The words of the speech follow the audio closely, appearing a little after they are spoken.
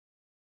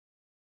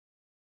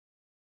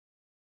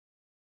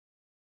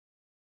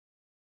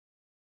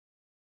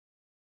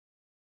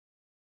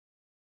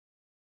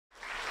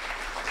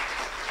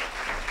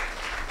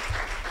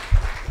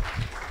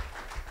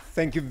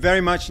Thank you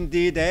very much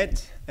indeed,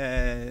 Ed.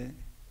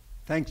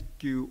 Thank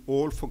you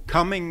all for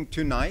coming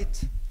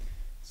tonight.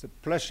 It's a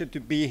pleasure to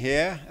be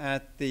here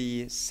at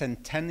the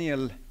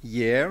Centennial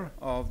year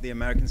of the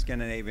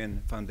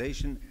American-Scandinavian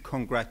Foundation.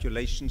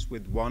 Congratulations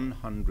with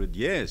 100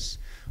 years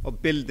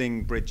of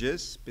building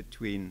bridges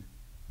between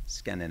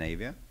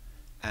Scandinavia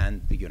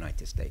and the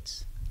United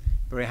States.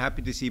 Very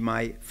happy to see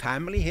my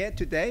family here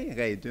today,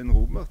 Reidun and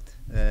Robert,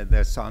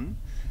 their son,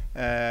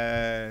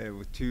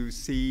 to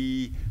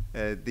see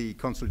the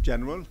Consul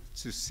General,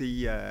 to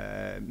see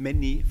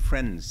many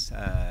friends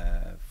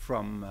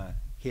from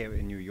here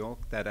in New York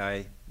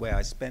where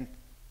I spent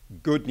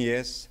good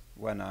years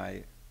when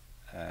I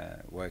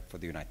worked for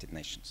the United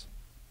Nations.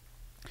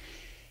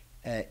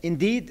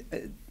 Indeed,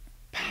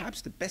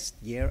 perhaps the best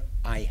year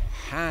I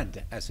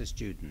had as a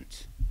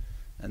student,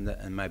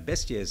 and my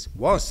best years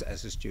was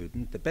as a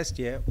student, the best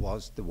year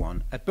was the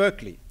one at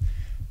Berkeley.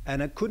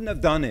 And I couldn't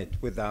have done it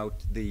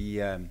without the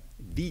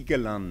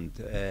Egeland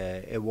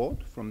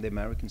award from the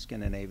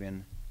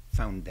American-Scandinavian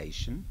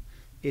Foundation.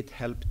 It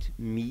helped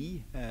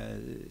me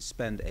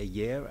spend a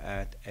year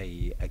at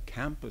a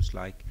campus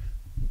like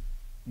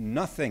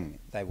nothing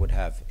they would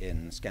have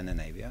in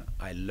Scandinavia.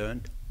 I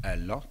learned a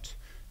lot,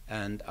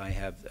 and I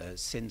have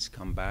since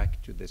come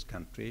back to this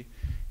country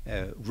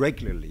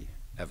regularly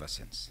ever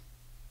since.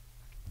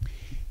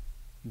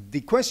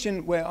 The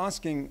question we're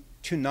asking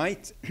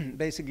tonight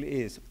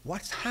basically is,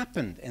 what's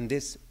happened in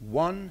this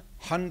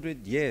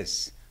 100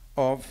 years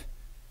of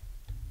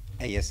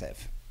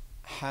ASF?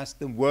 Has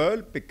the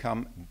world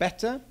become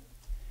better?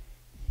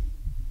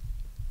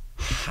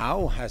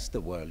 How has the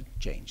world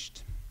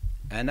changed?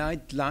 And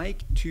I'd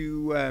like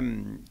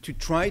to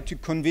try to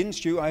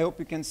convince you. I hope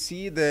you can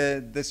see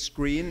the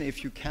screen.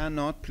 If you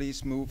cannot,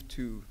 please move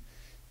to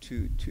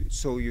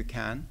so you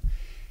can.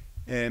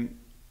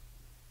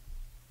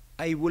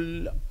 I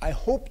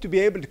hope to be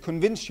able to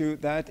convince you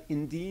that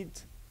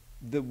indeed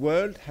the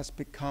world has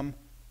become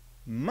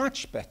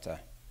much better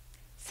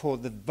for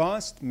the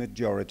vast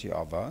majority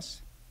of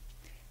us,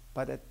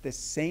 but at the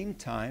same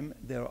time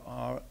there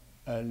are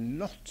a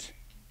lot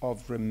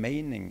of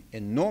remaining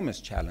enormous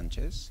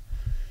challenges,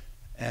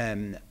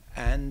 and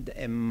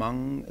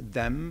among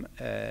them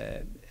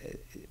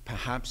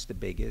perhaps the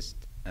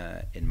biggest,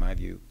 in my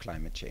view,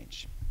 climate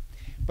change.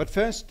 But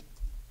first,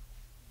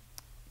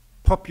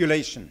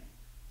 population.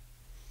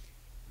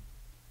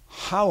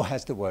 How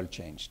has the world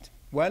changed?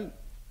 Well,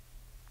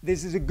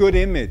 this is a good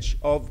image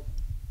of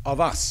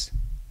us,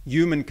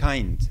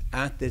 humankind,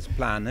 at this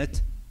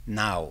planet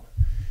now.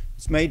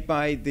 It's made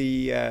by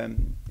the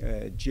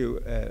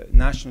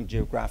National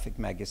Geographic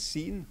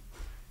magazine.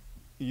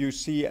 You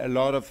see a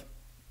lot of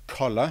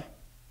color,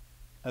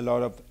 a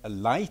lot of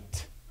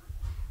light,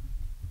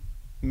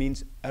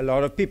 means a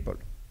lot of people.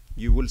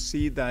 You will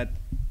see that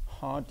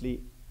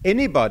hardly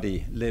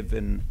anybody live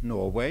in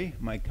Norway,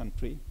 my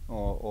country,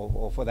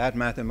 or for that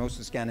matter, most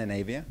of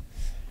Scandinavia.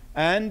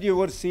 And you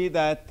will see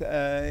that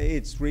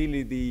it's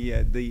really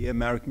the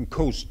American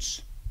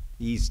coasts,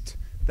 east,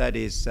 that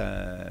is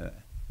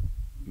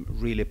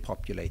really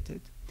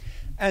populated.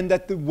 And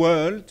that the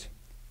world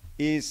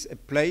is a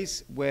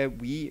place where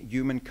we,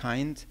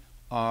 humankind,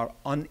 are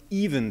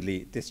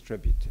unevenly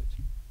distributed.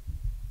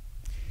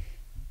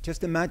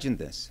 Just imagine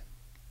this.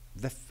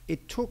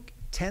 It took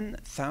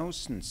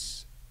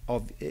tens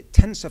of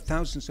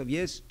thousands of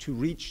years to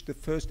reach the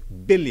first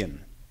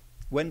billion.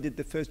 When did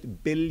the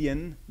first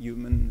billion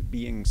human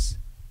beings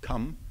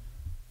come?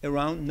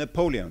 Around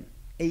Napoleon,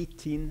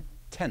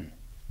 1810.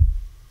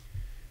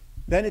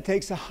 Then it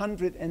takes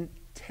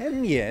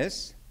 110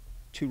 years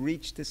to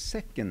reach the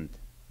second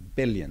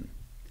billion,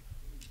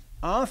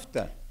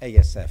 after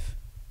ASF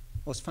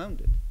was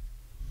founded.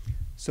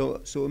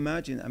 So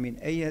imagine, I mean,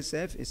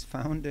 ASF is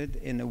founded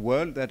in a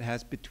world that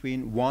has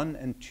between 1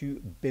 and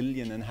 2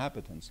 billion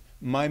inhabitants.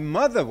 My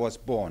mother was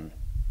born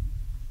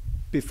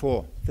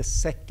before the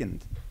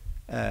second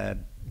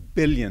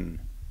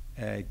billion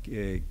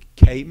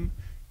came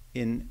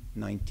in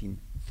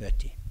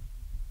 1930.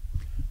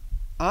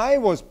 I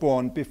was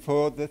born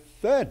before the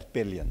third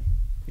billion,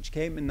 which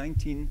came in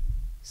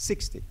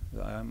 1960.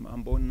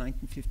 I'm born in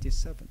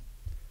 1957.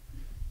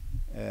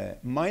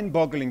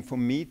 Mind-boggling for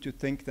me to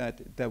think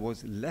that there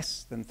was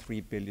less than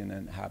 3 billion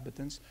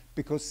inhabitants,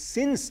 because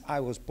since I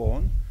was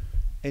born,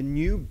 a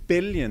new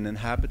billion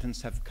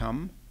inhabitants have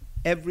come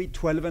every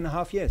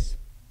 12.5 years.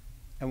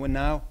 And we're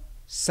now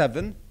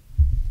 7.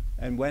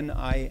 And when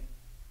I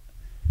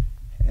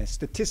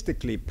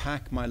statistically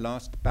pack my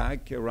last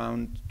bag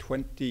around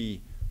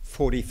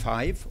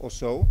 2045 or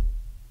so,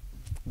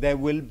 there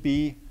will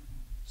be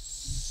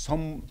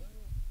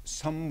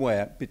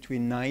somewhere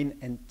between 9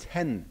 and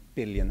 10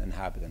 billion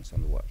inhabitants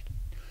on the world.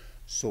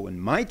 So in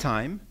my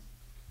time,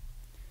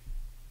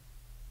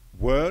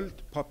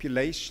 world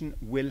population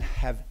will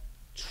have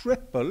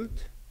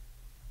tripled.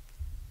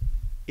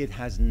 It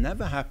has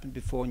never happened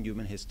before in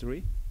human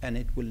history, and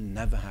it will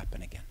never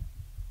happen again.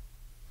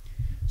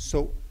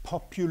 So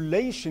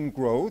population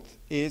growth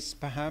is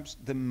perhaps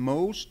the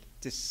most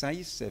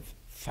decisive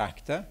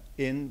factor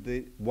in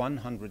the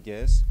 100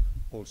 years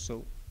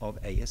also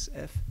of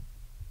ASF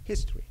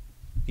history.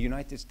 The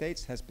United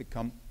States has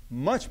become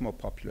much more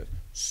popular.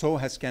 So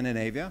has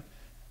Scandinavia,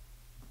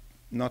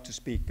 not to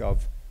speak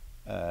of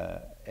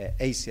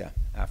Asia,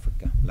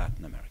 Africa,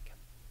 Latin America.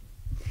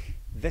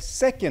 The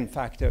second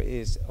factor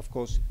is, of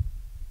course,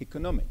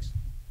 economics.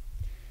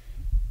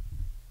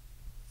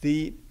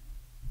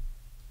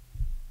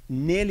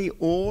 Nearly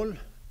all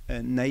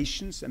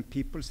nations and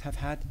peoples have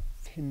had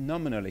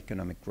phenomenal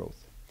economic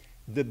growth.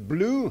 The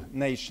blue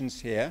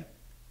nations here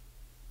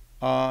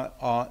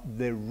are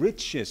the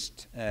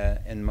richest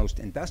and most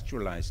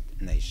industrialized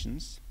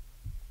nations.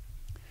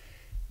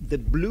 The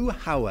blue,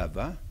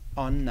 however,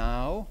 are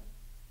now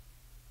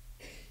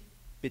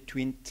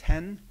between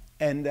 10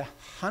 and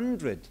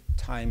 100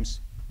 times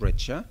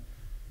richer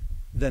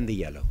than the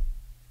yellow,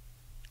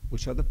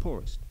 which are the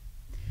poorest.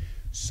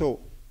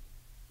 So,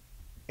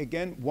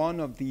 again, one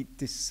of the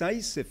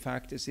decisive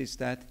factors is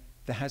that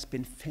there has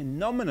been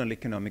phenomenal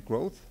economic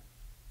growth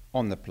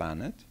on the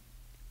planet,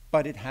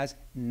 but it has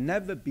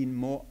never been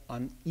more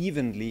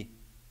unevenly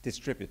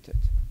distributed.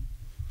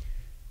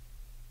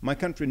 My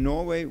country,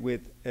 Norway,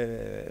 with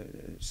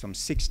some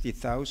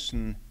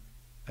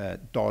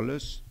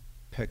 $60,000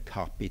 per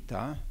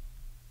capita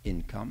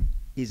income,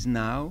 is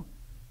now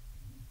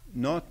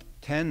not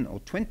 10 or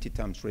 20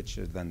 times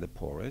richer than the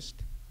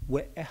poorest.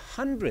 We're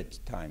 100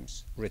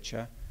 times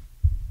richer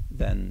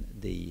than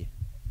the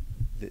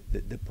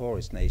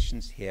poorest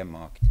nations, here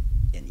marked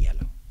in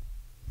yellow.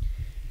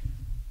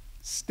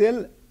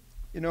 Still,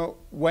 you know,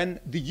 when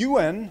the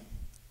UN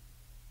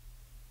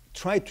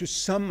tried to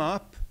sum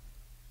up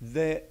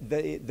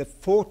the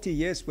 40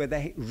 years where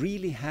they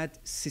really had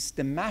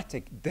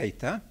systematic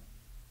data,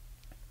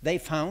 they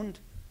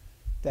found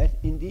that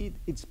indeed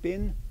it's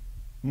been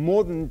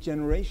more than a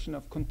generation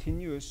of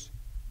continuous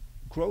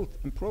growth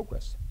and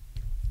progress.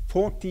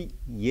 40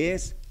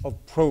 years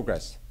of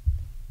progress,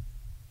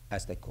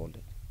 as they called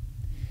it.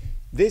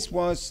 This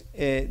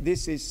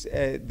is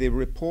the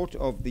report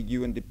of the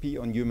UNDP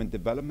on human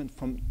development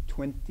from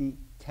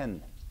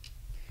 2010.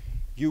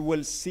 You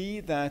will see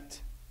that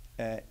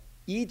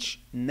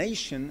each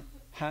nation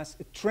has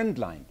a trend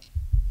line.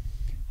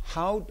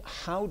 How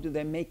do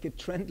they make a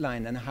trend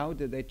line, and how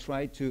do they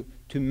try to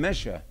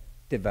measure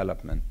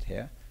development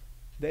here?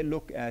 They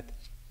look at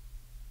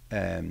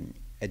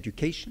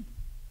education,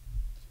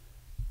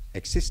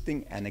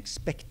 existing and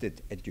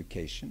expected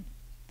education.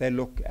 They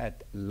look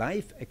at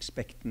life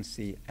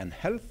expectancy and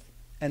health,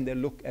 and they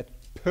look at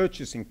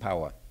purchasing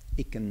power,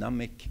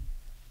 economic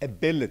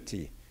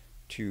ability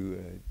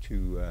to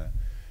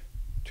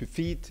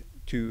feed,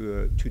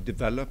 to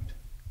develop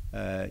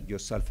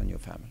yourself and your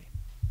family.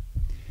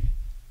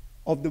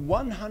 Of the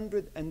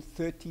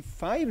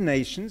 135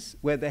 nations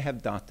where they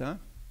have data,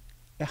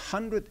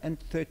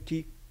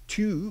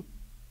 132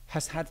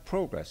 has had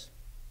progress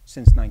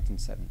since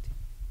 1970.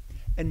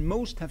 And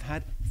most have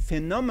had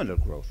phenomenal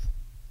growth.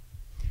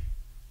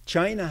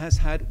 China has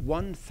had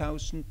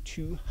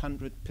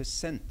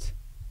 1,200%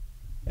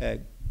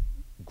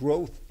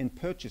 growth in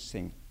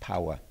purchasing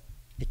power,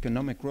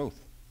 economic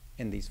growth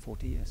in these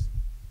 40 years.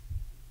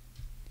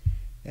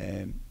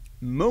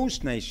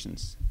 Most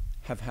nations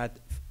have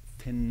had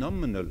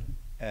phenomenal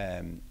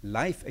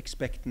life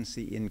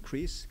expectancy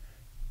increase.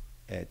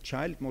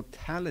 Child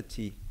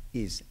mortality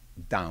is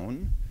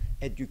down,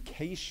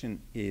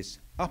 education is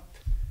up,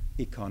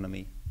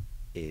 economy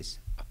is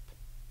up.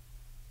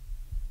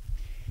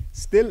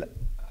 Still,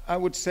 I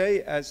would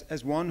say,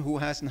 as one who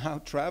has now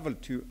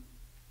traveled to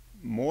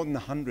more than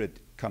 100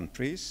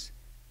 countries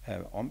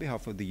on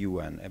behalf of the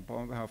UN,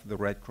 on behalf of the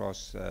Red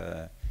Cross,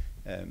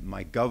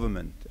 my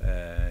government,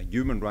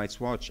 Human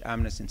Rights Watch,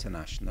 Amnesty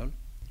International,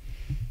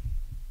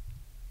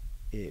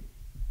 it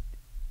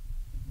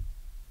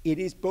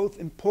is both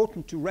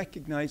important to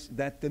recognize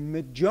that the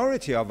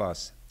majority of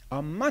us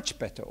are much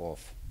better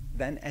off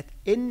than at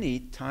any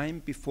time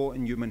before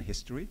in human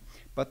history,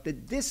 but the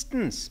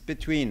distance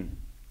between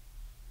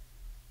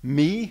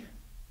me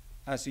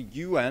as a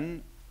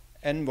UN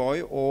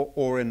envoy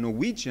or a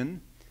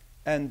Norwegian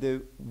and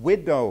the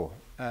widow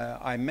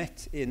I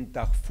met in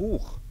Darfur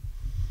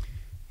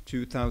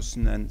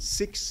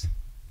 2006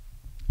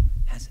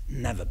 has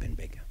never been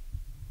bigger.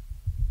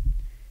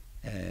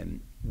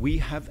 We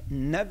have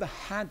never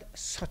had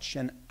such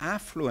an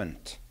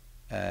affluent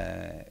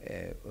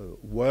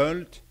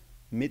world,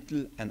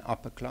 middle and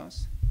upper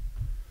class,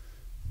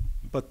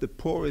 but the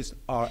poorest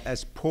are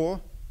as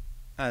poor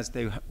as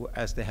they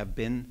have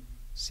been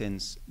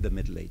since the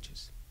Middle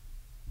Ages.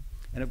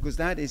 And of course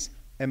that is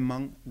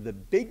among the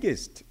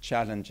biggest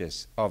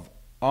challenges of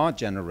our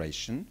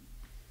generation.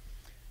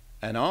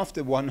 And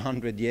after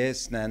 100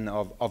 years then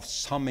of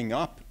summing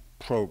up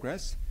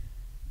progress,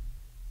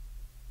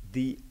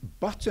 the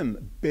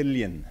bottom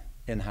billion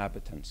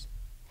inhabitants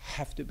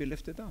have to be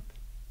lifted up.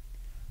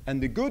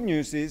 And the good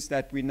news is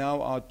that we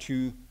now are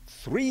to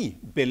 3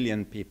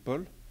 billion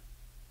people,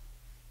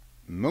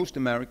 most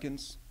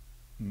Americans,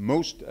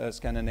 most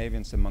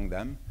Scandinavians among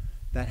them,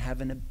 that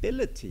have an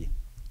ability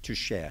to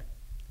share,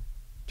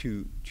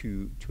 to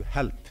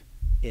help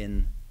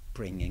in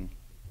bringing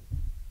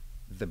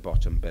the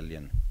bottom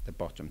billion, the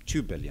bottom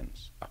 2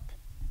 billions up.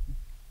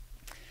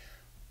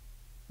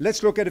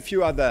 Let's look at a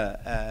few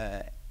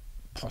other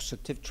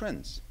positive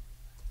trends.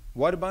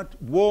 What about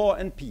war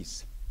and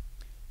peace?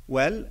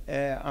 Well,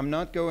 I'm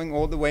not going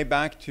all the way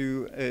back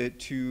to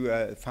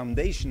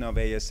foundation of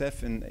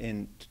ASF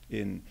in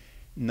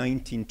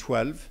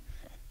 1912.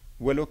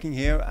 We're looking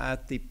here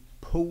at the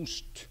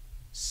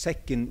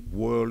post-Second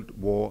World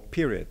War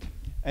period.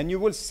 And you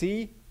will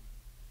see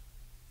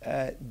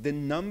the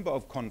number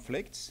of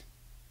conflicts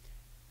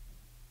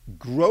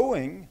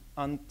growing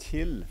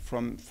until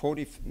from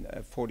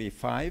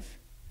 45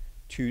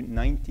 to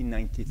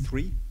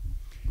 1993,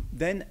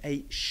 then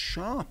a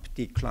sharp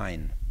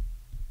decline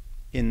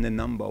in the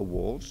number of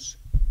wars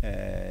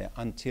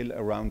until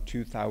around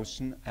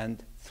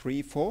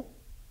 2003-4.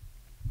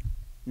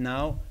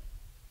 Now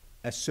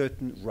a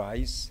certain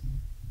rise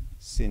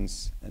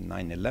since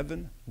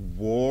 9/11,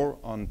 war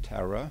on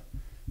terror,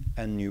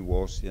 and new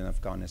wars in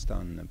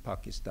Afghanistan and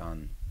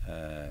Pakistan,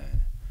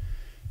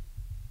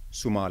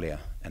 Somalia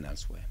and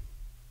elsewhere.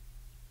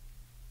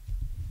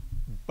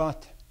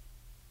 But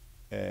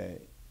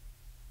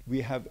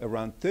we have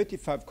around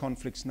 35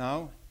 conflicts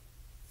now,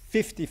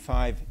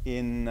 55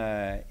 in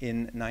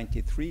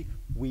 93.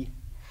 We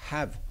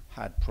have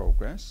had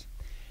progress.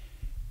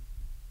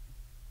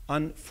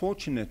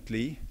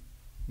 Unfortunately,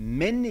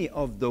 many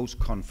of those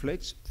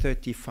conflicts,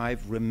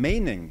 35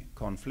 remaining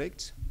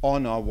conflicts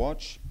on our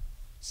watch,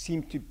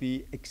 seem to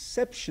be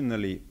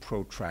exceptionally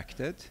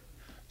protracted.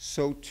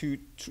 So to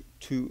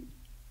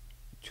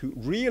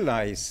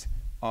realize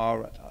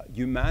our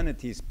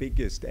humanity's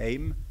biggest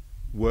aim,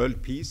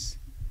 world peace,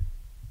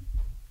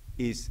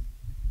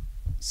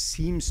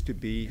 seems to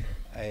be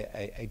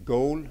a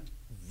goal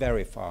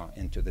very far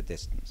into the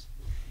distance.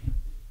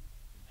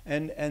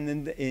 And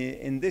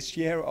in this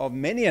year of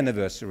many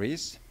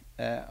anniversaries,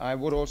 I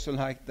would also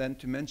like then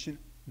to mention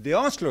the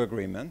Oslo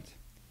Agreement,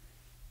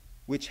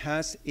 which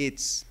has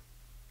its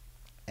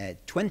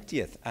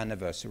 20th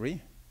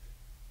anniversary.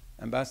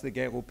 Ambassador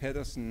Geir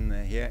Pedersen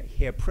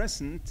here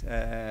present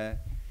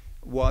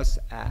was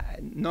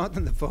not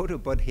in the photo,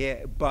 but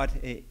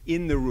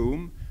in the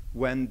room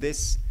when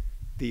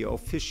the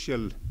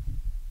official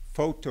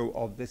photo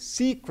of the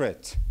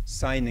secret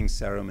signing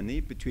ceremony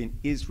between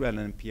Israel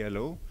and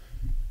PLO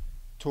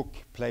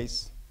took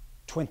place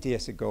 20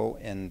 years ago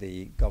in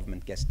the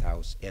government guest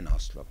house in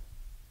Oslo,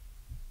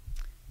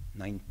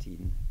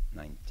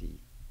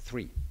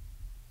 1993.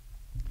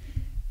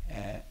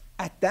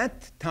 At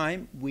that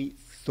time, we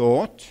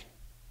thought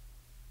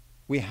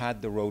we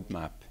had the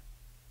roadmap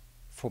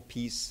for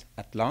peace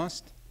at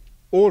last,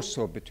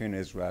 also between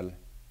Israel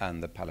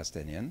and the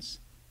Palestinians.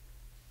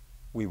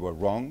 We were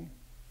wrong.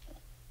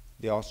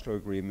 The Oslo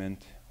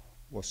Agreement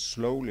was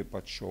slowly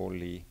but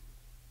surely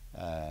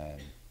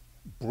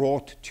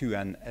brought to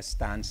a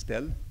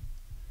standstill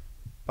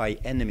by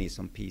enemies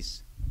on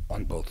peace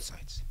on both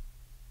sides.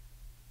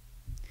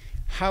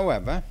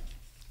 However,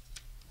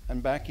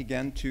 and back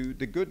again to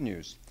the good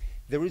news,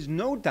 there is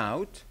no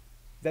doubt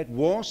that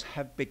wars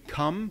have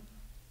become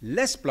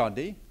less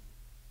bloody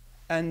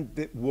and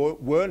the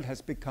world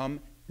has become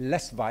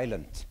less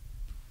violent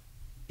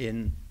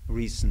in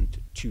recent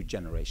 2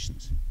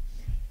 generations.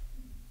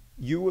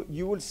 You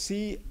will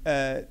see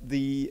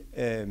the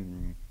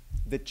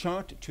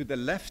chart to the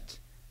left,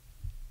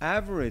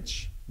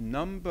 average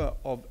number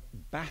of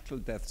battle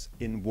deaths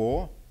in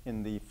war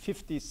in the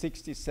 50s,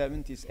 60s,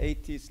 70s,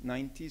 80s,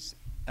 90s,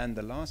 and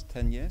the last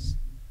 10 years,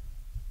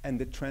 and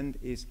the trend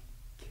is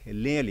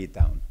clearly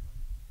down.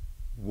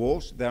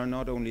 Wars, there are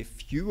not only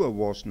fewer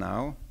wars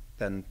now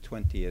than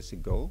 20 years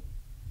ago,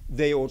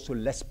 they are also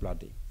less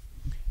bloody.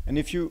 And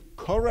if you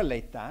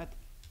correlate that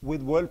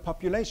with world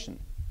population,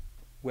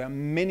 where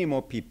many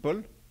more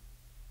people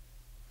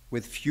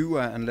with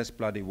fewer and less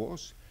bloody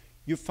wars,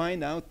 you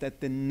find out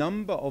that the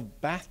number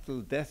of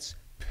battle deaths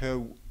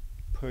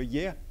per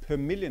year, per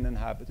million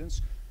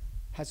inhabitants,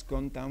 has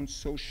gone down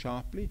so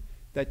sharply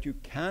that you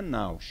can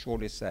now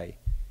surely say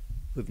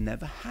we've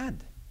never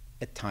had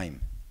a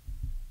time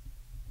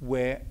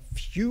where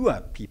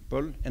fewer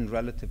people in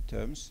relative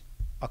terms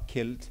are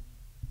killed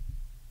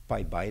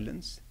by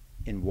violence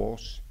in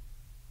wars,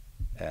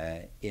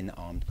 in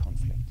armed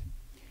conflict,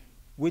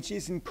 which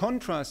is in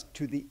contrast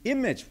to the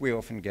image we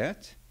often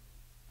get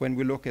when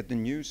we look at the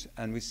news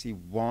and we see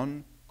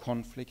one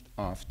conflict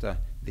after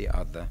the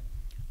other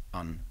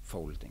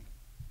unfolding.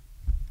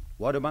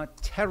 What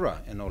about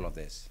terror in all of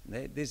this?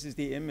 This is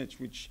the image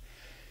which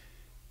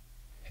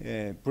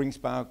brings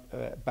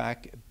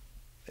back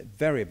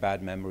very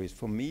bad memories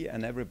for me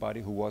and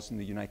everybody who was in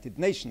the United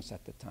Nations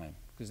at the time,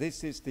 because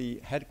this is the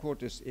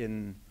headquarters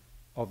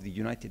of the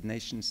United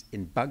Nations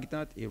in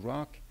Baghdad,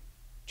 Iraq,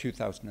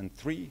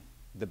 2003.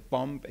 The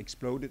bomb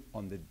exploded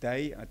on the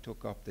day I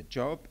took up the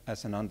job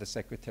as an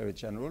Undersecretary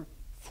General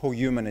for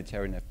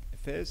Humanitarian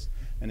Affairs,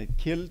 and it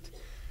killed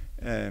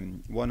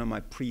one of my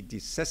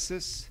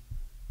predecessors,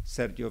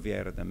 Sergio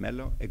Vieira de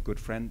Mello, a good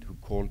friend who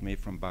called me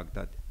from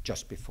Baghdad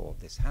just before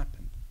this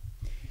happened.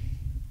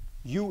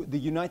 The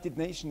United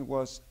Nations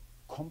was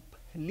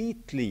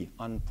completely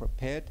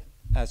unprepared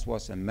as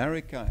was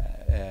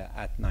America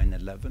at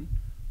 9/11,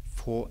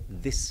 for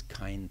this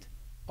kind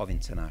of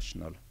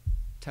international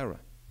terror.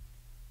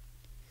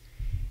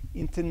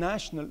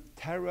 International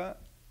terror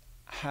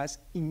has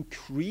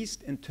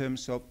increased in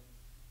terms of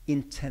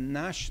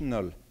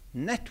international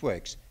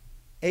networks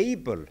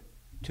able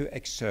to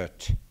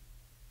exert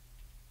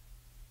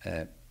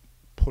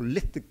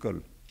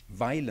political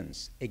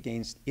violence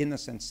against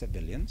innocent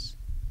civilians,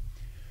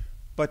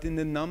 but in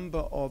the number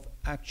of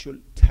actual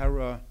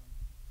terror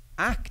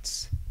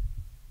acts,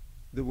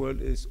 the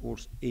world is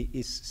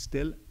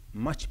still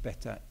much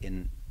better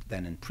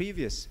than in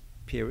previous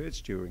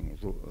periods during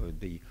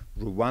the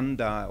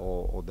Rwanda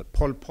or the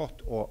Pol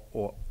Pot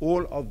or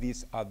all of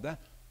these other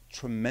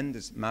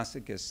tremendous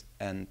massacres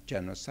and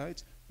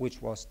genocides,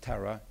 which was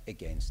terror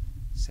against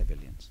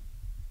civilians.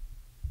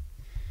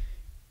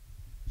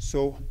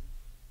 So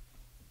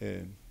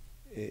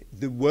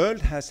the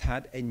world has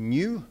had a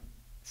new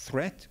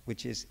threat,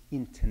 which is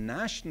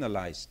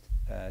internationalized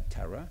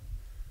terror,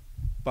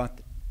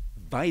 but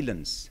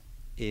violence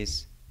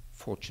is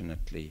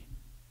fortunately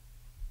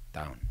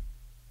down.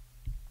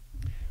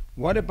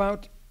 What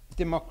about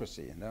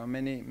democracy? There are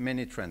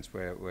many trends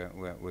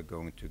we're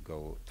going to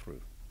go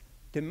through.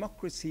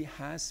 Democracy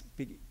has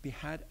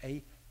had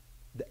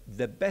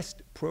the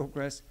best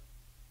progress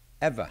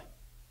ever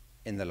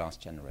in the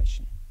last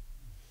generation.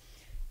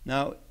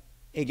 Now,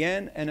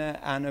 again, an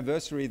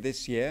anniversary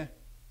this year,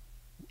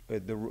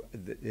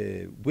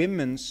 the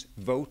women's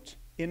vote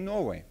in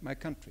Norway, my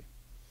country.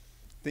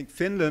 I think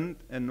Finland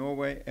and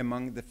Norway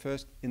among the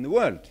first in the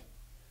world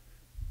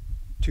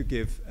to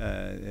give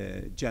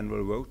a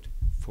general vote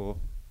for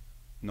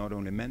not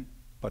only men,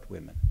 but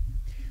women.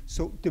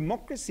 So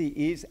democracy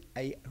is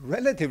a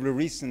relatively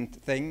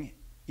recent thing,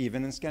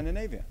 even in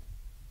Scandinavia.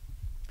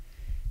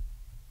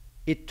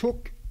 It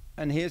took,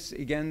 and here's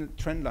again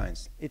trend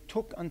lines, it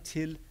took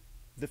until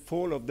the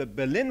fall of the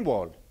Berlin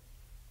Wall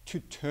to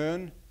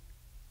turn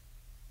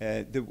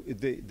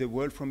the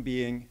world from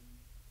being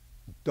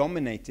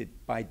dominated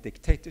by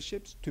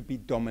dictatorships to be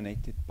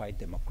dominated by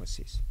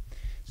democracies.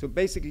 So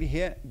basically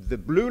here, the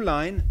blue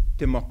line,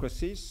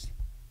 democracies,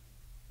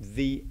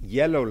 the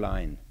yellow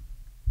line,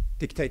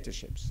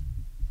 dictatorships.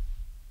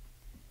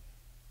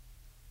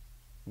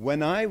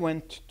 When I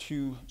went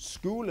to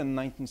school in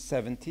the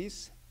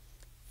 1970s,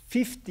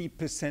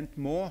 50%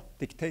 more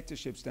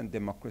dictatorships than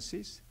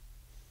democracies.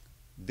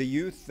 The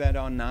youth that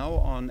are now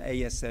on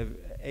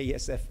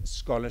ASF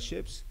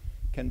scholarships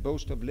can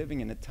boast of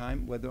living in a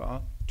time where there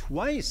are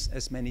twice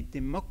as many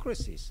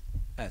democracies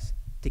as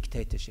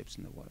dictatorships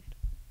in the world.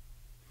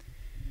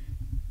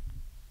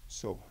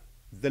 So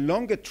the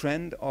longer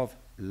trend of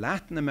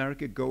Latin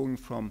America going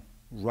from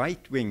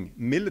right-wing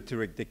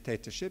military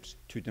dictatorships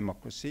to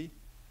democracy,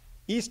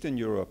 Eastern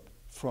Europe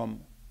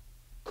from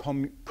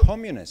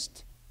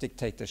communist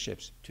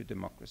dictatorships to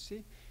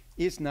democracy,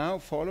 is now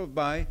followed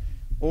by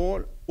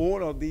all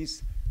of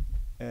these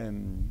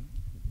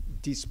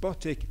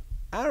despotic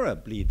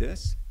Arab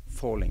leaders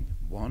falling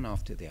one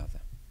after the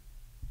other.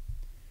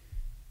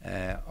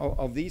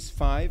 Of these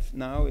five,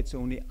 now it's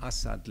only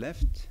Assad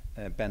left.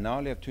 Ben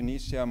Ali of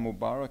Tunisia,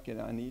 Mubarak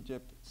in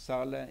Egypt,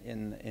 Saleh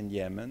in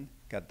Yemen,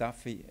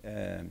 Gaddafi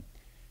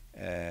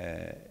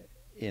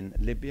in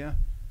Libya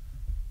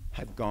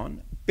have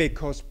gone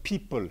because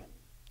people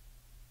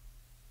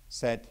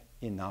said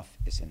enough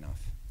is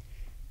enough.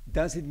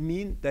 Does it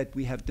mean that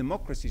we have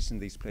democracies in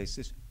these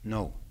places?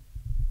 No.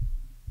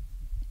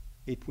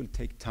 It will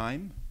take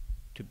time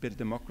to build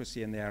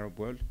democracy in the Arab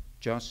world,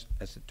 just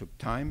as it took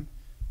time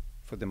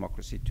for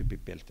democracy to be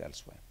built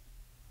elsewhere.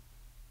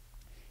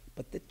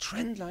 But the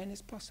trend line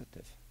is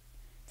positive.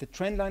 The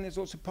trend line is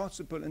also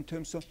possible in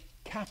terms of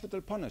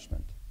capital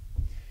punishment.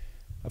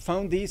 I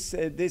found this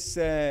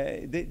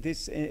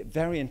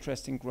very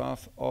interesting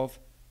graph of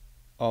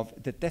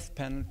the death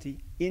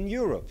penalty in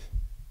Europe.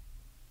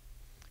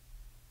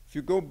 If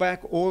you go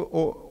back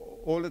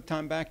all the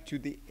time back to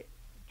the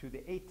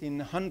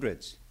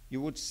 1800s,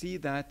 you would see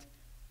that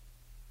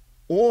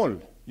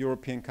all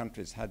European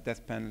countries had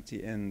death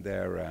penalty in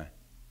their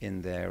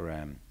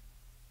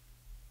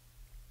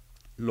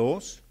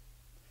laws,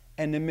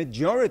 and a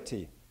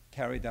majority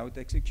carried out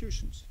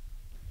executions.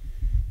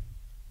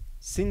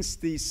 Since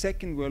the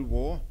Second World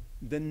War,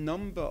 the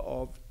number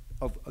of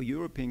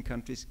European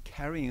countries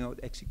carrying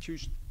out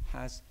execution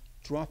has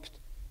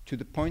dropped to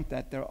the point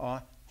that there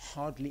are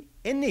hardly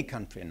any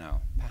country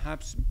now,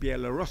 perhaps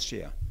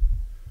Belarusia,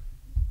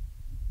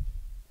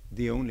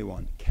 the only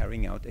one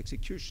carrying out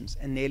executions,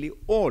 and nearly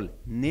all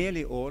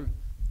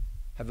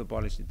have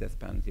abolished the death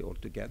penalty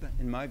altogether.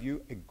 In my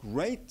view, a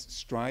great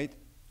stride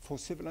for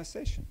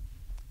civilization.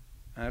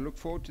 And I look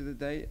forward to the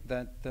day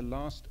that the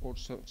last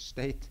also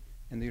state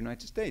in the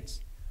United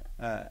States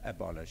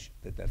abolish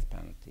the death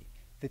penalty.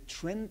 The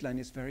trend line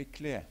is very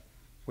clear.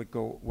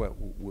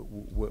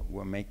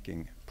 We're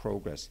making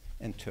progress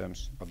in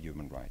terms of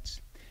human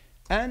rights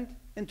and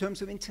in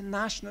terms of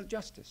international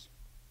justice.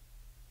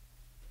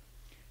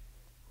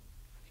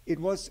 It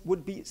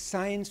would be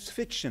science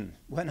fiction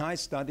when I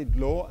studied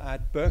law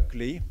at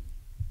Berkeley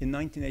in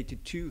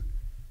 1982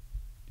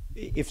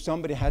 if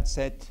somebody had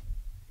said,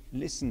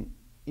 listen,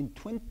 in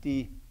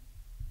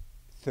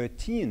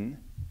 2013,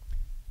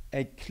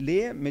 a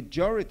clear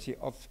majority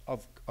of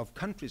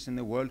countries in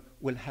the world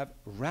will have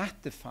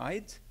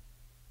ratified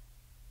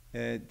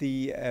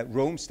the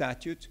Rome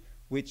Statute,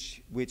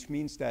 which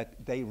means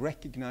that they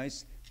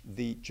recognize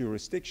the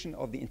jurisdiction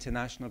of the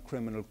International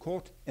Criminal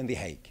Court in The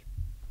Hague,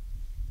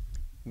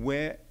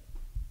 where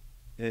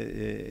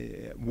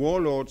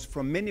warlords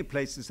from many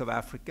places of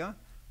Africa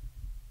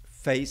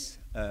face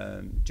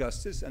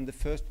justice, and the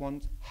first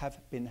ones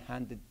have been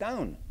handed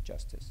down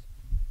justice.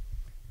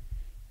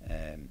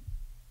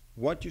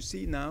 What you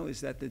see now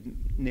is that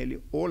nearly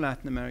all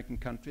Latin American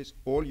countries,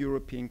 all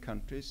European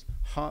countries,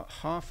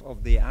 half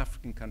of the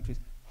African countries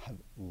have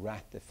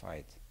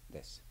ratified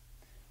this.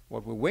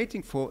 What we're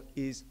waiting for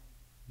is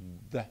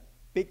the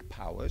big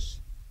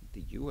powers,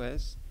 the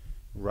US,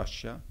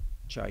 Russia,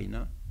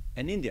 China,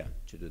 and India,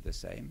 to do the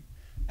same.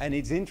 And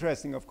it's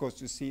interesting, of course,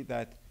 to see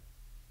that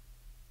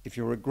if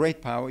you're a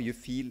great power, you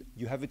feel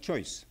you have a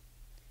choice.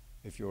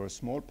 If you're a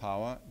small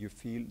power, you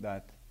feel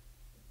that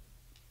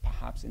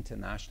perhaps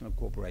international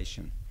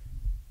cooperation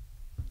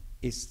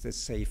is the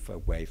safer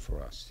way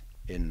for us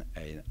in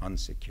an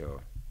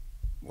unsecure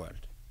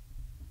world.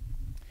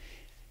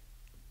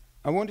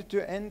 I wanted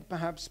to end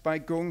perhaps by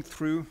going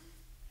through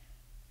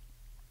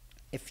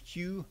a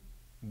few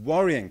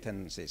worrying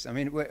tendencies. I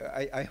mean,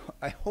 I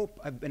hope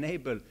I've been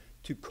able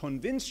to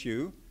convince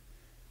you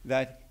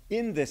that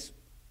in this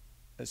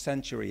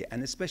century,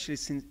 and especially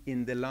since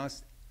in the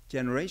last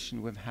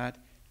generation, we've had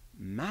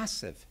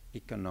massive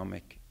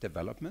economic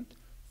development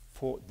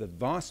for the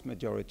vast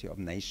majority of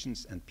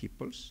nations and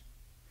peoples.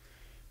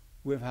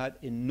 We've had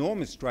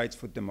enormous strides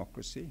for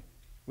democracy.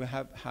 We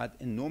have had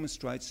enormous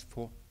strides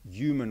for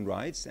human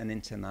rights and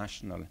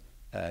international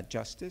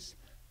justice.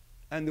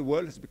 And the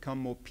world has become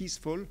more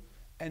peaceful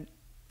and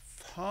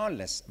far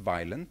less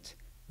violent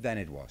than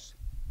it was.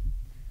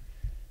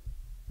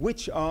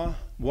 Which are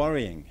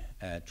worrying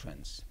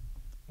trends?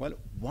 Well,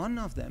 one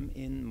of them,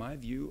 in my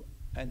view,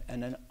 and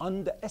an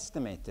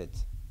underestimated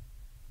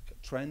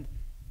trend,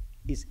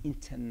 is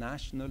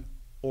international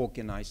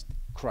organized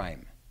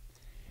crime.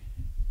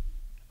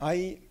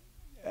 I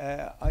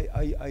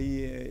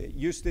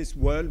use this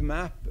world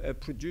map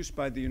produced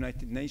by the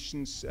United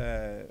Nations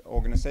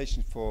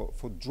Organization for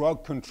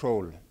Drug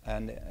Control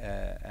and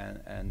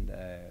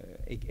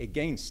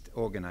against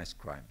organized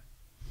crime.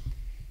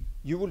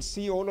 You will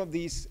see all of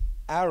these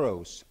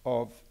arrows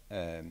of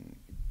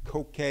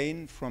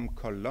cocaine from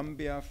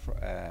Colombia,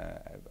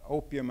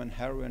 opium and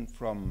heroin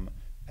from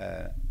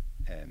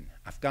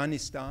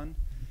Afghanistan,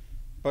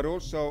 but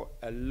also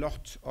a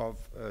lot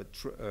of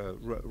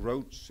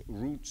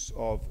routes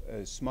of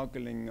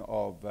smuggling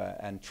of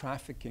and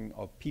trafficking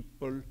of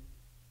people,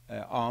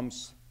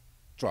 arms,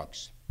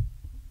 drugs.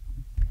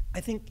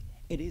 I think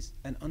it is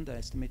an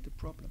underestimated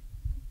problem.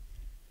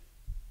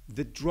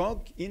 The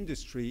drug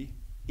industry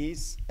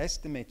is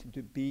estimated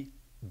to be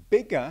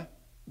bigger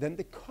than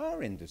the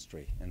car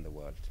industry in the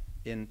world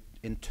in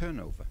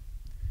turnover.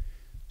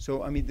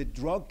 So, I mean, the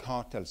drug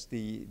cartels,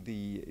 the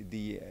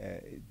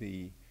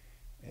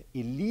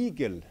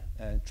illegal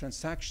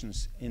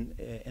transactions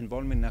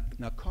involving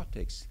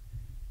narcotics,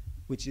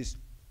 which is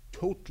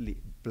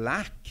totally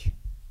black,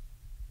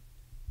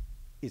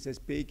 is as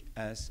big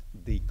as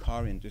the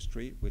car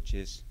industry, which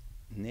is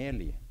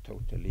nearly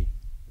totally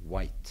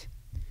white.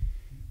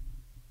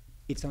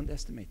 It's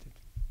underestimated.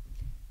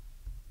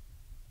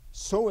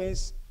 So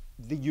is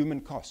the human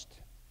cost.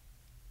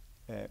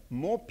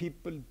 More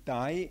people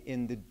die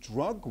in the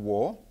drug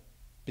war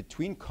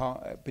between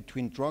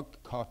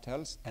drug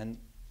cartels and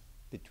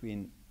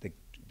between the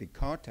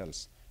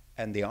cartels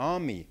and the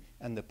army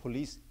and the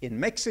police in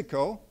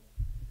Mexico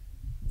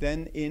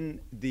than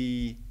in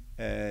the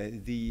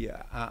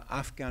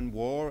Afghan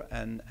war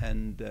and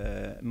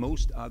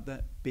most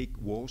other big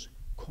wars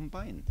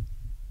combined.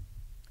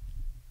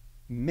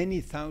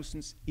 Many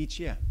thousands each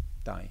year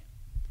die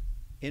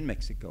in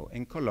Mexico,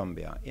 in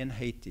Colombia, in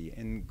Haiti,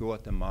 in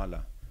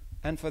Guatemala,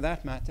 and for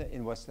that matter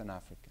in Western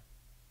Africa.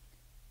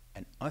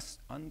 An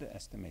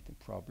underestimated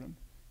problem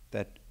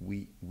that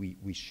we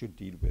should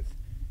deal with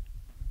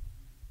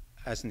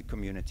as a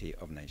community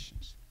of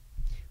nations.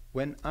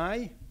 When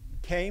I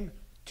came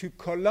to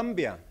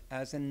Colombia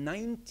as a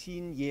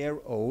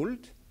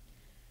 19-year-old,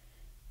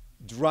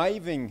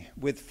 driving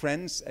with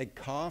friends a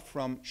car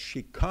from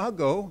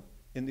Chicago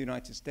in the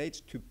United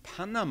States to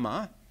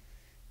Panama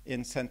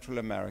in Central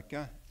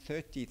America,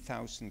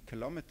 30,000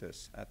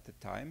 kilometers at the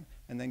time,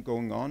 and then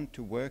going on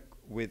to work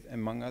with,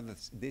 among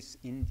others, this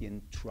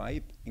Indian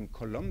tribe in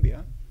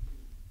Colombia.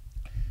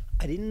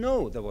 I didn't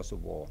know there was a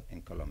war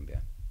in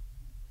Colombia.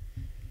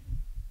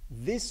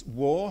 This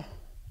war,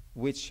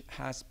 which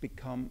has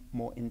become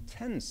more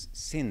intense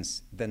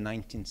since the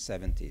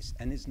 1970s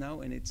and is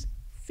now in its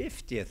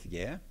 50th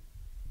year,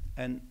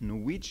 and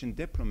Norwegian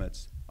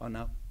diplomats are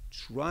now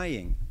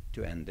trying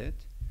to end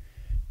it.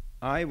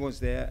 I was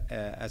there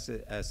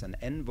as an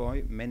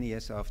envoy many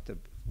years after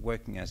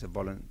working as a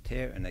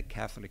volunteer in a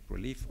Catholic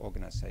relief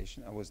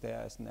organization. I was there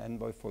as an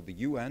envoy for the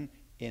UN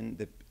in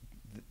the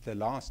the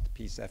last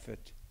peace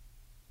effort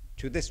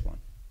to this one.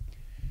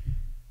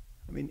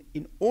 I mean,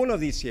 in all of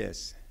these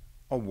years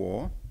of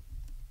war,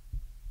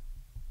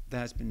 there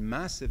has been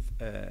massive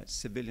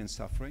civilian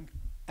suffering,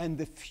 and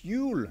the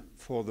fuel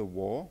for the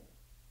war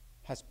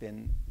has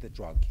been the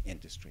drug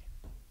industry.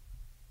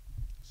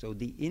 So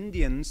the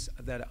Indians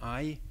that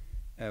I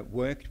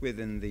worked with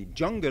in the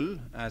jungle,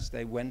 as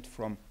they went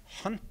from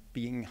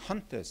being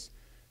hunters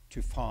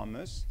to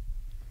farmers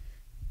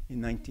in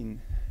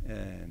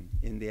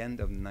the end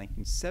of the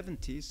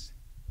 1970s,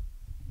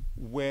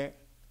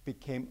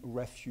 became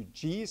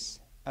refugees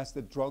as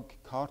the drug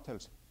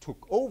cartels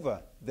took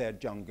over their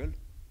jungle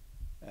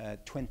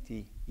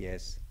 20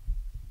 years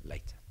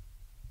later.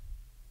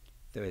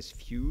 There is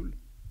fuel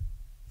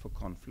for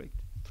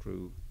conflict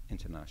through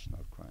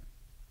international crime.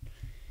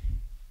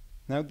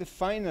 Now, the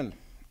final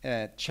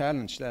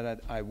challenge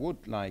that I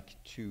would like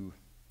to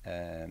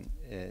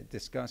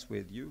discuss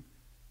with you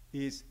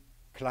is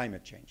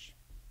climate change.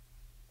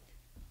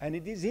 And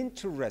it is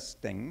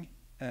interesting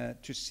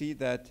to see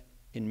that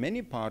in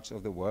many parts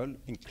of the world,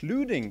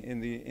 including in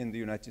the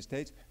United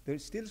States, there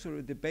is still sort of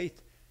a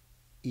debate: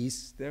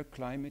 is there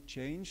climate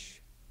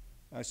change?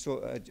 I saw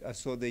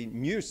the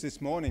news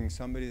this morning.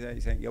 Somebody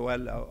saying, yeah,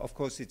 well, of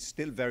course, it's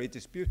still very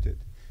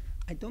disputed.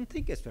 I don't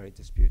think it's very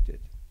disputed.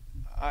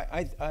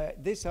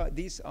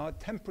 These are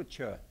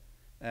temperature.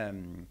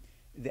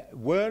 The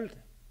world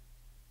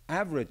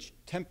average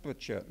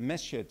temperature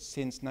measured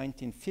since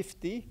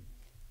 1950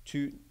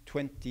 to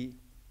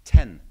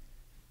 2010.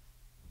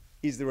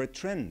 Is there a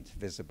trend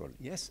visible?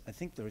 Yes, I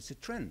think there is a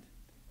trend.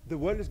 The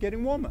world is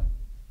getting warmer.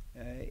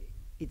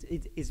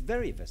 It is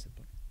very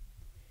visible.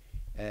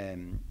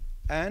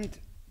 And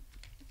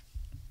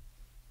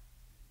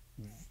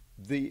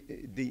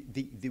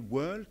the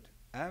world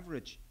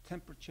average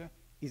temperature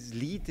is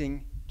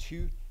leading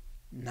to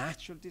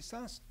natural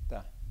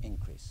disaster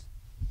increase.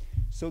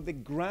 So the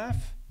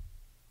graph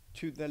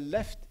to the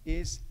left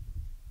is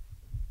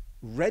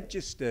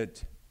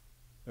registered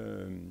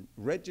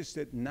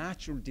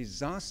natural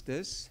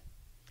disasters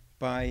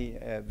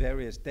by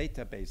various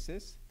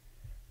databases.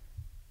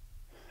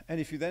 And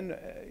if you then,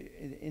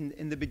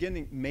 in the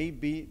beginning,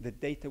 maybe the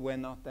data were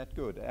not that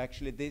good.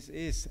 Actually, this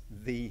is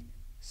the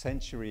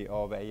century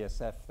of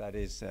ASF that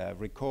is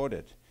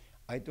recorded.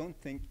 I don't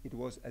think it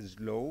was as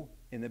low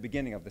in the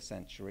beginning of the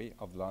century,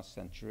 of last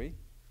century,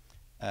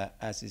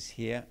 as is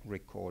here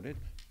recorded,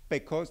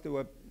 because there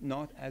were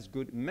not as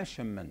good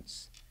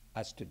measurements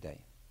as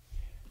today.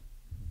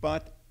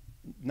 But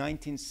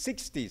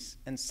 1960s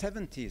and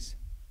 70s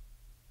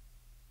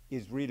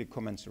is really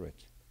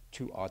commensurate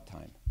to our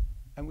time.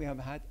 And we have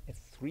had a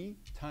 3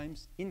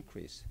 times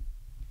increase,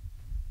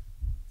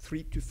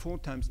 3 to 4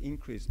 times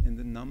increase in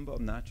the number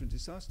of natural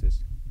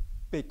disasters,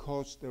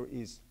 because there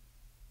is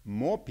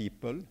more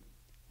people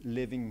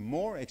living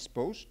more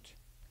exposed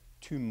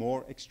to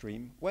more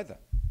extreme weather.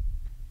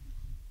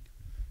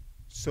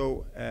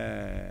 So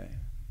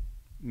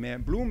Mayor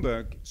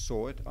Bloomberg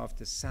saw it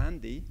after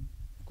Sandy,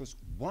 because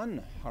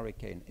one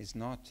hurricane is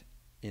not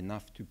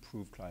enough to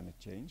prove climate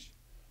change,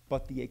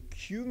 but the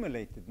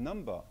accumulated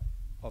number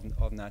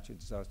of natural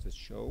disasters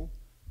show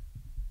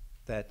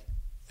that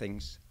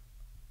things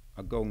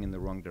are going in the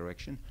wrong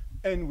direction,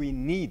 and we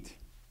need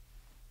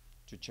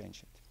to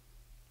change it.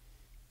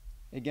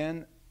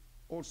 Again,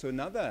 also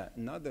another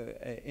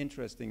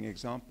interesting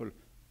example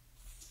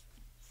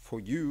for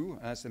you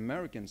as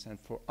Americans and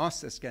for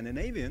us as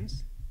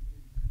Scandinavians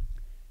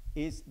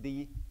is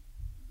the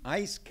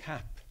ice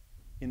cap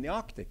in the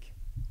Arctic.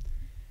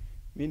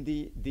 I mean,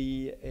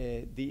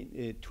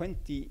 the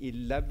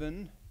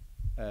 2011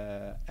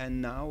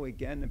 and now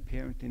again,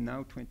 apparently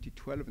now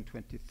 2012 and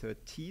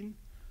 2013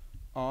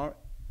 are,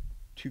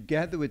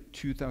 together with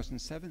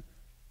 2007,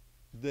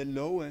 the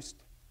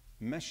lowest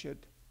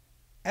measured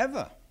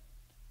ever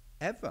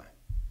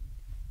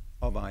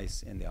of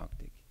ice in the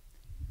Arctic.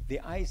 The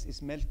ice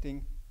is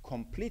melting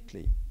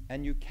completely,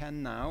 and you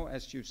can now,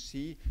 as you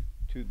see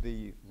to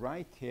the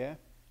right here,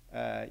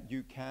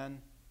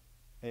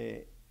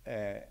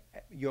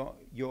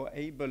 you're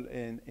able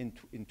in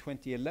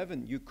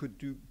 2011, you could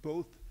do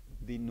both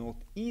the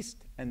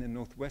northeast and the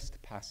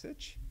northwest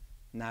passage,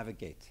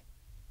 navigate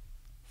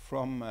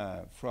from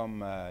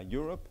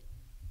Europe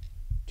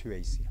to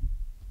Asia,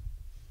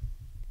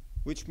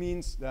 which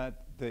means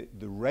that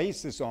the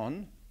race is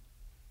on,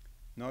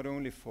 not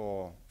only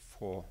for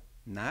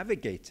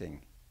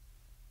navigating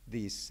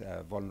these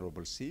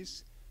vulnerable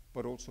seas,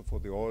 but also for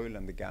the oil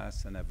and the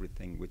gas and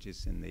everything which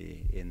is in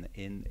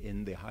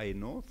the high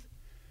north,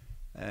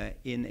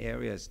 in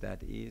areas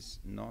that is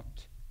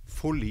not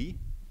fully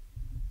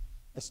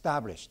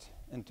established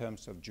in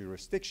terms of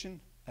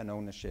jurisdiction and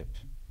ownership,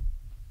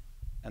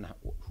 and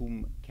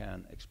whom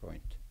can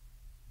exploit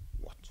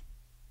what.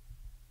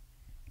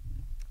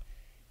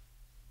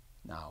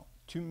 Now,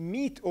 to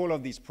meet all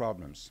of these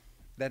problems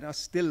that are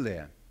still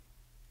there,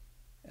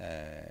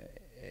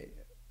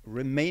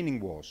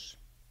 remaining wars,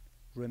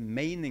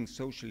 remaining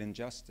social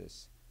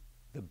injustice,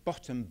 the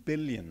bottom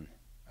billion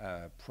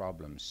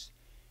problems,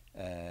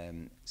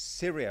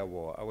 Syria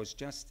war. I was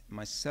just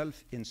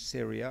myself in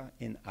Syria,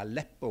 in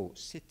Aleppo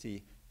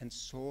city, and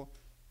saw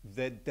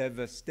the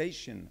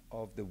devastation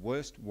of the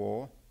worst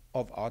war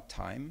of our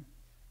time,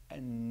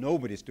 and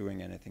nobody's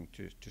doing anything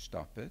to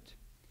stop it.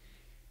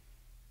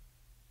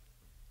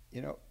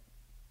 You know,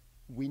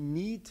 we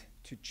need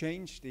to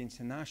change the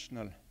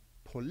international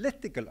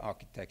political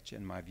architecture,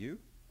 in my view,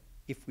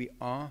 if we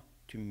are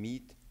to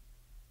meet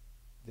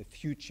the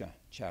future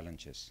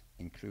challenges,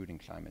 including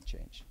climate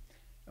change.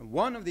 And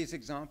one of these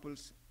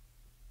examples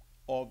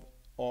of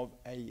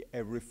a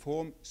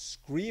reform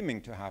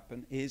screaming to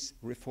happen is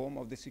reform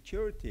of the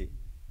Security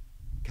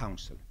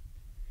Council.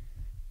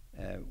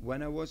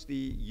 When I was the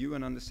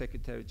UN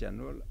Under-Secretary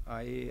General,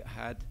 I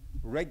had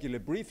regular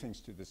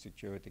briefings to the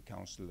Security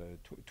Council,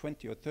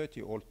 20 or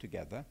 30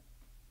 altogether,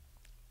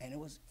 and it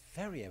was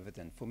very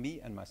evident for me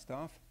and my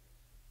staff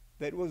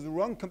that it was the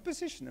wrong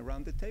composition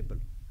around the table.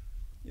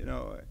 You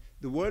know,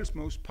 the world's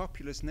most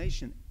populous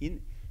nation,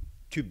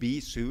 to be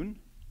soon,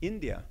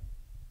 India,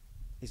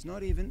 is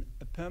not even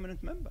a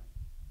permanent member.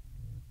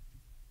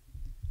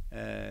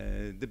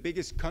 The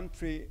biggest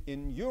country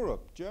in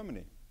Europe,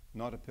 Germany,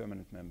 not a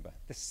permanent member.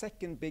 The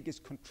second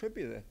biggest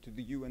contributor to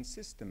the UN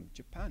system,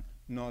 Japan,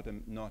 not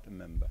a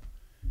member.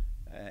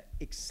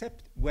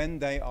 Except when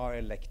they are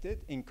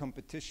elected in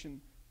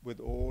competition with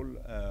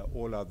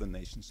all other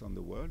nations on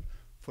the world.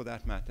 For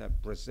that matter,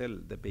 Brazil,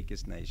 the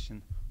biggest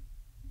nation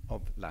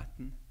of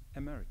Latin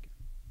America.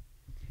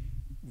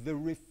 The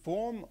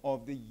reform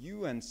of the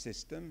UN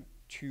system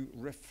to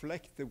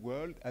reflect the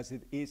world as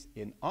it is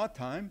in our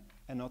time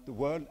and not the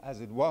world as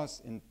it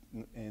was in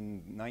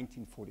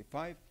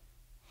 1945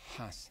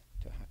 has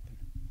to happen.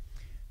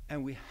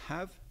 And we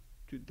have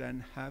to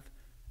then have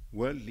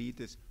world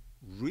leaders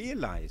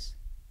realize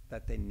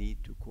that they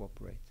need to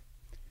cooperate.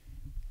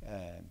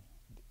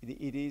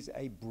 It is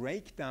a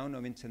breakdown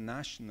of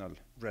international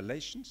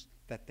relations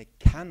that they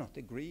cannot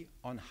agree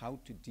on how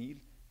to deal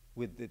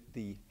with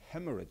the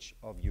hemorrhage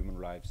of human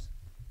lives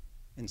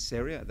in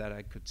Syria that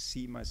I could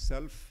see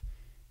myself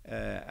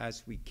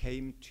as we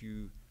came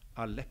to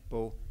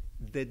Aleppo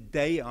the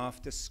day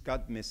after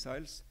Scud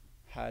missiles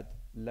had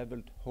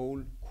leveled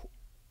whole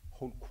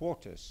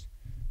quarters,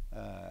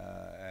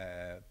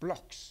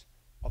 blocks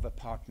of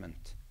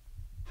apartment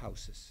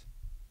houses.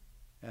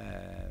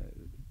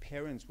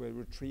 Parents were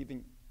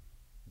retrieving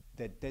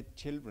their dead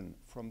children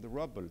from the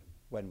rubble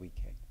when we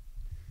came.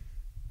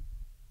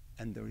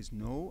 And there is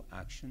no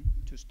action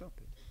to stop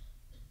it,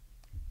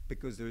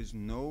 because there is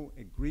no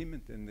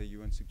agreement in the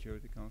UN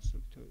Security Council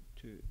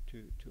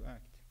to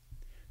act.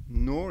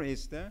 Nor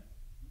is there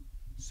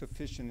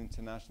sufficient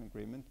international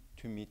agreement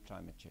to meet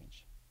climate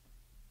change.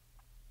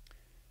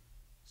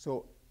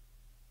 So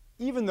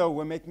even though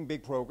we're making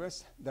big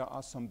progress, there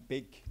are some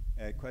big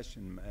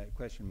question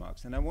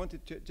marks. And I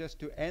wanted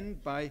to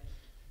end by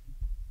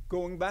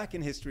going back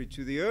in history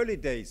to the early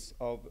days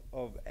of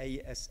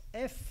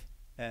ASF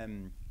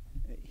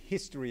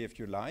history, if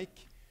you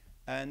like,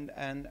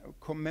 and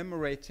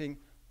commemorating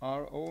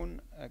our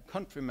own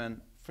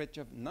countryman,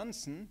 Fridtjof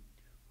Nansen,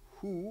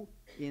 who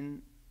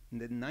in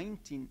the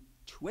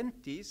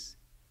 1920s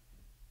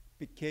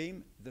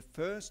became the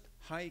first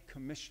High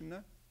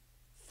Commissioner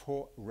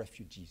for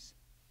Refugees.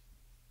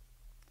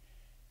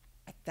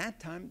 At that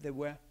time, there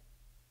were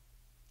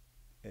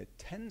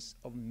tens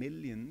of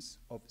millions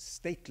of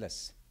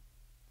stateless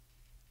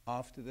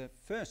after the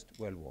First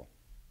World War.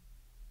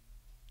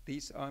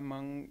 These are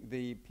among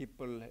the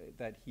people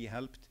that he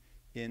helped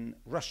in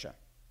Russia,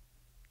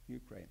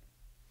 Ukraine.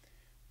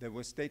 There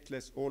were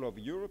stateless all over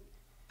Europe,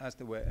 as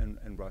there were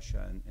in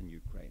Russia and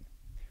Ukraine.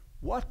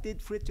 What did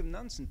Fridtjof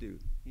Nansen do?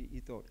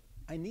 He thought,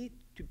 I need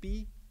to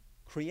be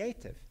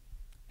creative.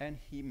 And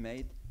he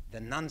made the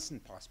Nansen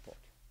passport.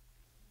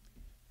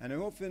 And I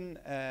often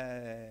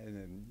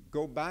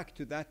go back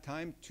to that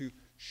time to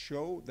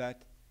show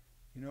that,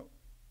 you know,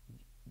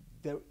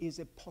 there is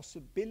a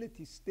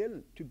possibility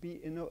still to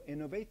be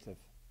innovative.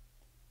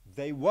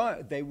 They were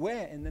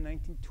in the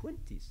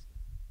 1920s.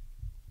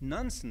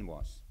 Nansen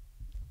was.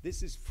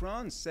 This is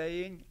France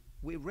saying,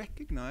 we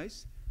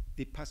recognize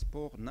the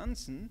Passeport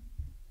Nansen,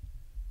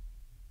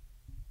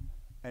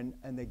 and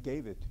they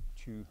gave it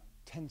to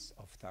tens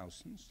of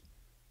thousands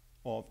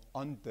of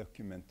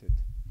undocumented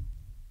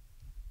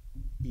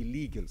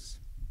illegals.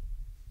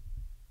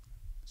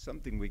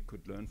 Something we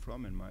could learn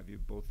from, in my view,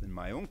 both in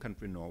my own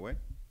country, Norway,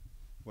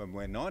 when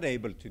we're not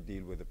able to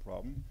deal with the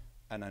problem,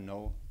 and I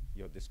know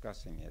you're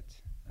discussing it,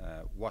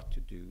 what to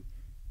do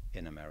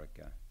in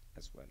America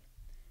as well.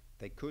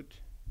 They could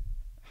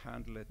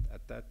handle it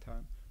at that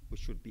time. We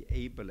should be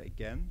able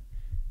again.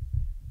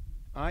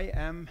 I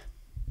am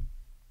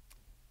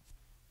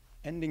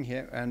ending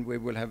here, and we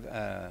will have,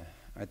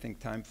 I think,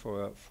 time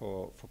for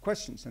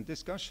questions and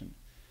discussion.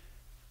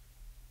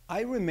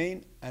 I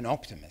remain an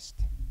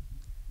optimist.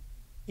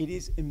 It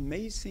is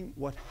amazing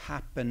what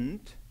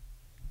happened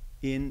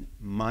in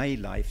my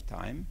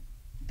lifetime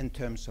in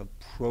terms of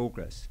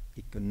progress,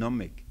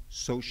 economic,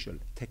 social,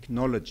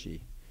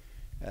 technology,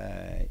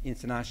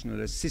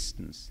 international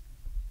assistance,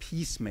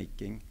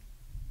 peacemaking,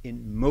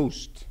 in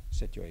most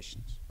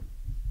situations.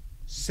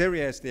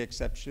 Syria is the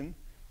exception.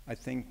 I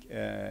think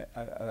that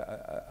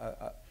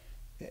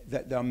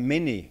there are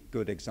many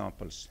good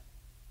examples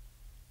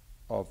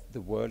of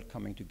the world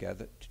coming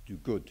together to do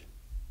good.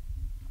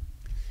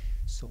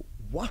 So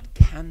what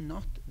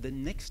cannot the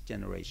next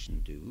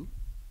generation do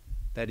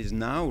that is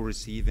now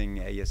receiving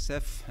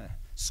ASF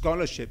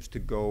scholarships to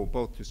go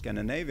both to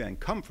Scandinavia and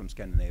come from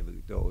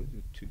Scandinavia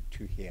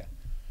to here?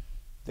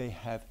 They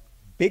have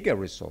bigger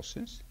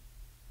resources,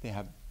 they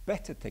have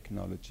better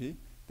technology,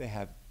 they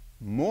have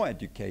more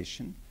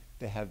education,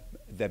 they have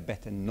their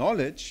better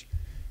knowledge,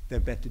 their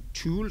better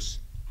tools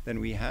than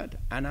we had,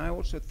 and I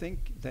also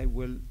think they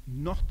will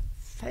not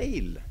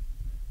fail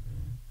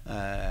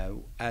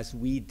as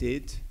we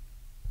did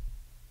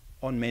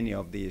on many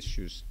of the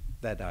issues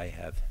that I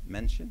have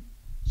mentioned.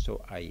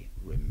 So I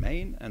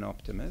remain an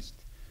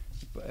optimist,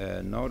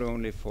 not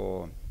only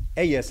for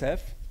ASF,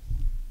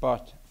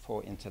 but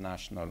for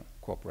international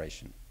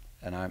cooperation.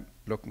 And I'm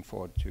looking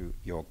forward to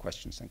your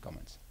questions and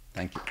comments.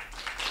 Thank you.